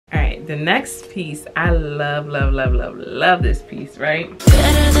right, the next piece, I love this piece, right?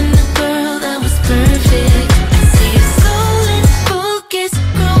 Better than the girl that was perfect. I see your soul in focus,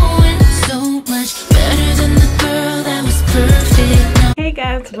 growing so much better than the girl that was perfect. Hey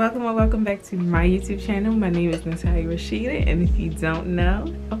guys, welcome or welcome back to my YouTube channel. My name is Natalia Rashida, and if you don't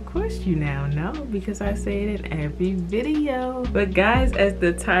know, of course you now know because I say it in every video. But guys, as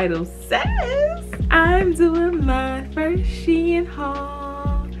the title says, I'm doing my first SHEIN haul.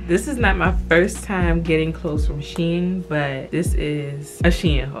 This is not my first time getting clothes from SHEIN, but this is a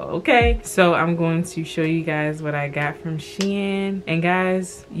SHEIN haul, okay? So I'm going to show you guys what I got from SHEIN. And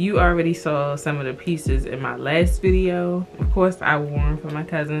guys, you already saw some of the pieces in my last video. Of course, I wore them for my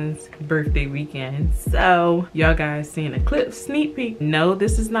cousin's birthday weekend. So y'all guys seeing a clip sneak peek. No,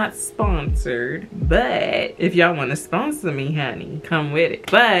 this is not sponsored, but if y'all want to sponsor me, honey, come with it.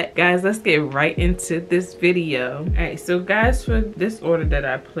 But guys, let's get right into this video. All right, so guys, for this order that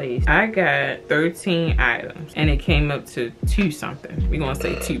I placed, I got 13 items and it came up to 2 something. We're gonna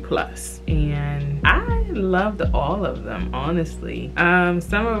say 2 plus. And I loved all of them, honestly.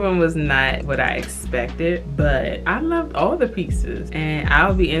 Some of them was not what I expected, but I loved all the pieces. And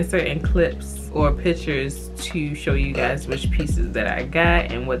I'll be inserting clips or pictures to show you guys which pieces that I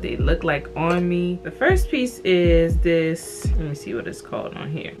got and what they look like on me. The first piece is this, let me see what it's called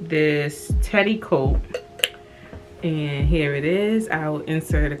on here. This teddy coat. And here it is. I'll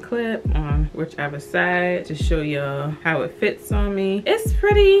insert a clip on whichever side to show y'all how it fits on me. It's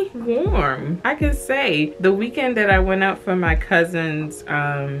pretty warm, I can say. The weekend that I went out for my cousin's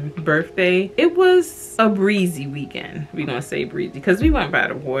birthday, it was a breezy weekend. We're gonna say breezy because we went by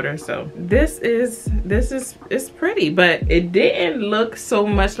the water. So this is pretty, but it didn't look so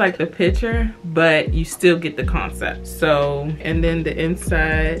much like the picture, but you still get the concept. So, and then the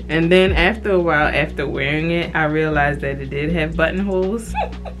inside, and then after a while, after wearing it, I realized that it did have buttonholes.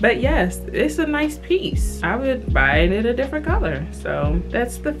 But yes, it's a nice piece. I would buy it a different color. So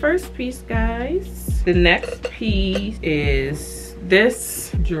that's the first piece, guys. The next piece is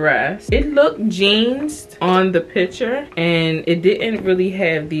this dress. It looked jeans on the picture and it didn't really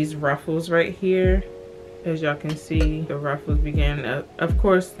have these ruffles right here. As y'all can see, the ruffles began, of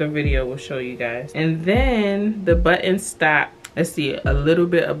course the video will show you guys. And then the button stopped, let's see, a little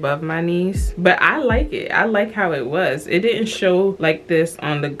bit above my knees, but I like it. I like how it was. It didn't show like this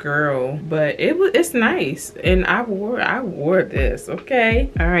on the girl, but it's nice. And I wore this, okay?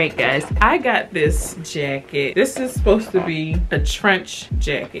 All right, guys, I got this jacket. This is supposed to be a trench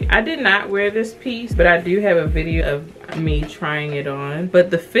jacket. I did not wear this piece, but I do have a video of me trying it on, but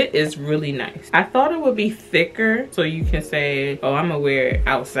the fit is really nice. I thought it would be thicker so you can say, oh, I'm gonna wear it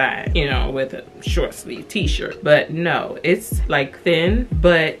outside, you know, with a short sleeve t-shirt, but no, it's like thin,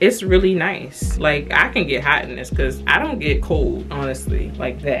 but it's really nice. Like, I can get hot in this because I don't get cold, honestly,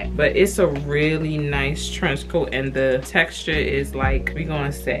 like that. But it's a really nice trench coat, and the texture is like, we're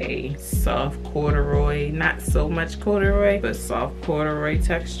gonna say soft corduroy, not so much corduroy, but soft corduroy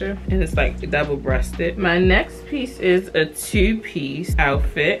texture, and it's like double-breasted. My next piece is a 2-piece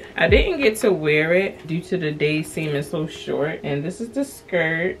outfit. I didn't get to wear it due to the day seeming so short, and this is the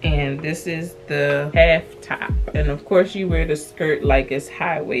skirt and this is the half top, and of course you wear the skirt like it's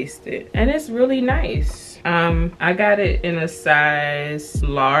high-waisted, and it's really nice. I got it in a size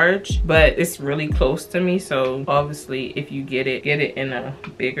large, but it's really close to me, so obviously if you get it in a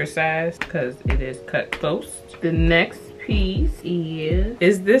bigger size because it is cut close. The next piece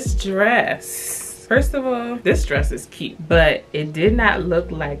is this dress. First of all, this dress is cute, but it did not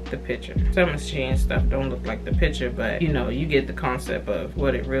look like the picture. Some of SHEIN stuff don't look like the picture, but you know, you get the concept of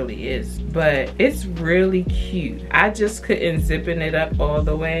what it really is. But it's really cute. I just couldn't zipping it up all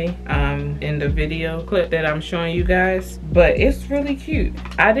the way in the video clip that I'm showing you guys, but it's really cute.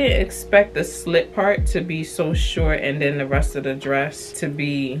 I didn't expect the slip part to be so short and then the rest of the dress to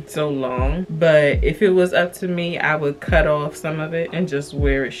be so long, but if it was up to me, I would cut off some of it and just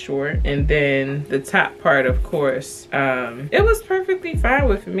wear it short, and then the top part, of course, it was perfectly fine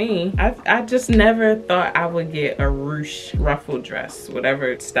with me. I just never thought I would get a ruche ruffle dress,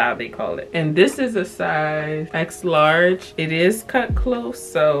 whatever style they call it. And this is a size X large. It is cut close,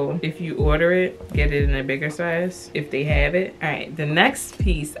 so if you order it, get it in a bigger size if they have it. All right, the next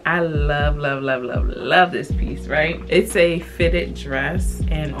piece, I love this piece, right? It's a fitted dress,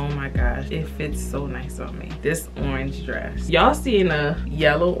 and oh my gosh, it fits so nice on me. This orange dress, y'all seeing a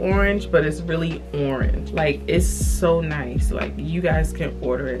yellow orange, but it's really orange. Like, it's so nice. Like, you guys can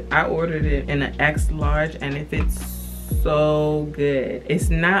order it. I ordered it in an X large and it fits so good. It's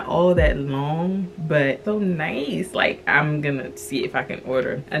not all that long, but so nice. Like, I'm gonna see if I can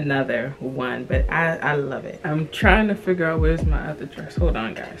order another one, but I love it. I'm trying to figure out where's my other dress. Hold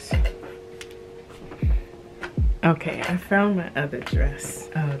on, guys. Okay, I found my other dress.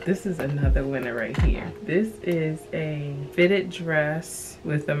 Oh, this is another winner right here. This is a fitted dress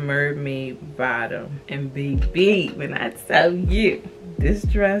with a mermaid bottom. And baby, when I tell you, this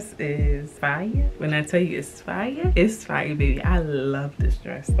dress is fire. When I tell you it's fire, baby. I love this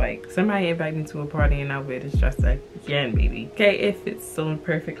dress. Like, somebody invite me to a party and I wear this dress again, baby. Okay, it fits so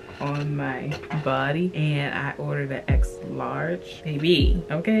perfect on my body. And I ordered an X large, baby.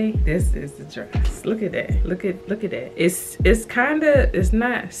 Okay, this is the dress. Look at that. Look at that. It's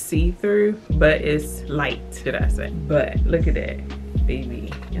not see-through, but it's light, should I say. But look at that,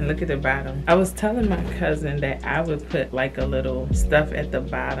 baby. And look at the bottom. I was telling my cousin that I would put like a little stuff at the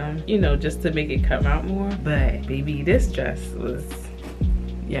bottom, you know, just to make it come out more. But baby, this dress was,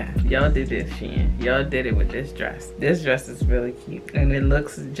 yeah, y'all did this, Shein. Y'all did it with this dress. This dress is really cute and it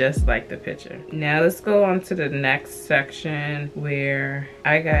looks just like the picture. Now let's go on to the next section where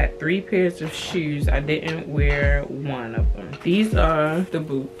I got 3 pairs of shoes. I didn't wear one of them. These are the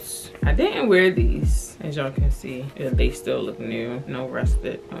boots. I didn't wear these, as y'all can see. They still look new, no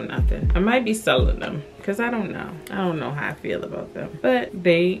rusted, no nothing. I might be selling them because I don't know. I don't know how I feel about them, but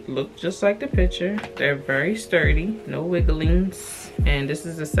they look just like the picture. They're very sturdy, no wigglings. And this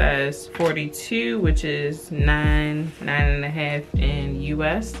is a size 42, which is 9.5 in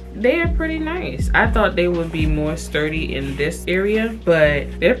US. They are pretty nice. I thought they would be more sturdy in this area,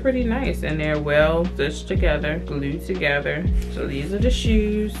 but they're pretty nice and they're well stitched together, glued together. So these are the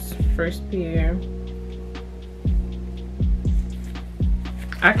shoes, first pair.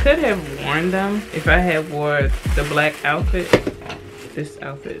 I could have worn them if I had wore the black outfit, this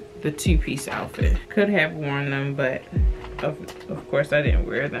outfit, the 2-piece outfit. Could have worn them, but of course I didn't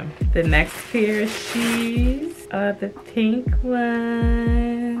wear them. The next pair of shoes are the pink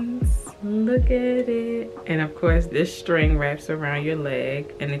ones. Look at it. And of course this string wraps around your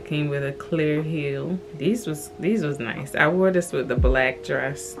leg and it came with a clear heel. These was nice. I wore this with the black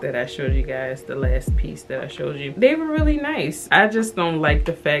dress that I showed you guys, the last piece that I showed you. They were really nice. I just don't like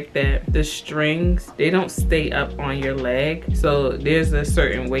the fact that the strings, they don't stay up on your leg. So there's a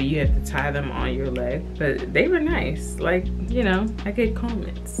certain way you have to tie them on your leg. But they were nice. Like, you know, I get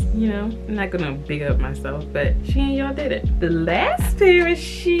comments, you know. I'm not gonna big up myself, but Shein, y'all did it. The last pair of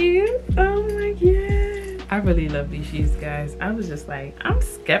shoes, oh my god. I really love these shoes, guys. I was just like, I'm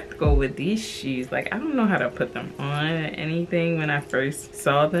skeptical with these shoes. Like, I don't know how to put them on or anything when I first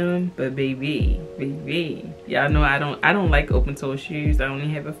saw them. But baby, y'all know I don't like open toe shoes. I only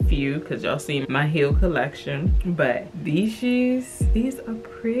have a few because y'all see my heel collection. But these shoes, these are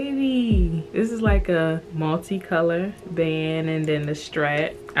pretty. This is like a multicolor band and then the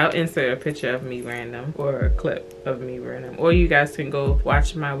strap. I'll insert a picture of me wearing them or a clip of me wearing them. Or you guys can go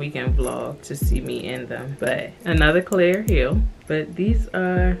watch my weekend vlog to see me in them. But another clear heel. But these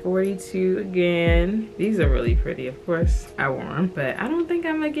are 42 again. These are really pretty, of course. I wore them, but I don't think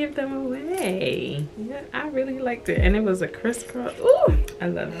I'm gonna give them away. Yeah, I really liked it. And it was a crisscross. Ooh, I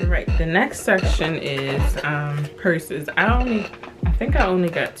love it. Right, the next section is purses. I think I only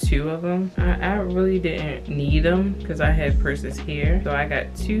got 2 of them. I really didn't need them because I had purses here. So I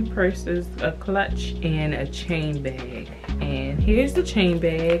got 2 purses, a clutch, and a chain bag. And here's the chain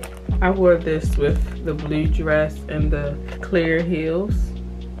bag. I wore this with the blue dress and the clear heels.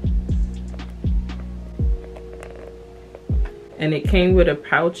 And it came with a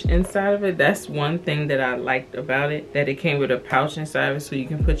pouch inside of it. That's one thing that I liked about it, that it came with a pouch inside of it so you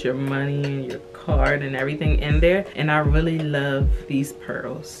can put your money and your card and everything in there. And I really love these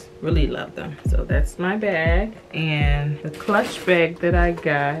pearls. Really love them. So that's my bag. And the clutch bag that I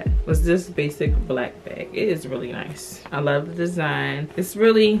got was this basic black bag. It is really nice. I love the design. It's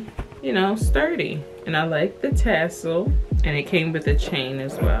really, you know, sturdy. And I like the tassel. And it came with a chain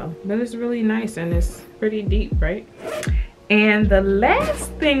as well. But it's really nice and it's pretty deep, right? And the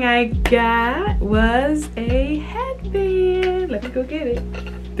last thing I got was a headband. Let me go get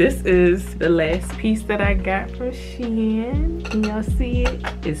it. This is the last piece that I got from Shein. Can y'all see it?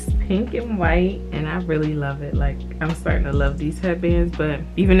 It's pink and white and I really love it. Like, I'm starting to love these headbands, but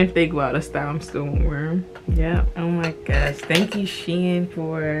even if they go out of style, I'm still gonna wear them. Yeah, oh my gosh. Thank you, Shein,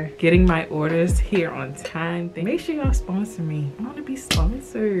 for getting my orders here on time. Make sure y'all sponsor me. I wanna be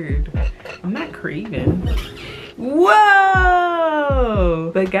sponsored. I'm not craving. Whoa!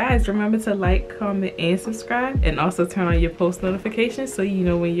 But guys, remember to like, comment, and subscribe, and also turn on your post notifications so you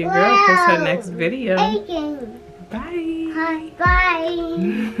know when your girl posts her next video. Bye. Bye.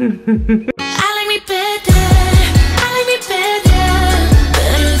 I like me better.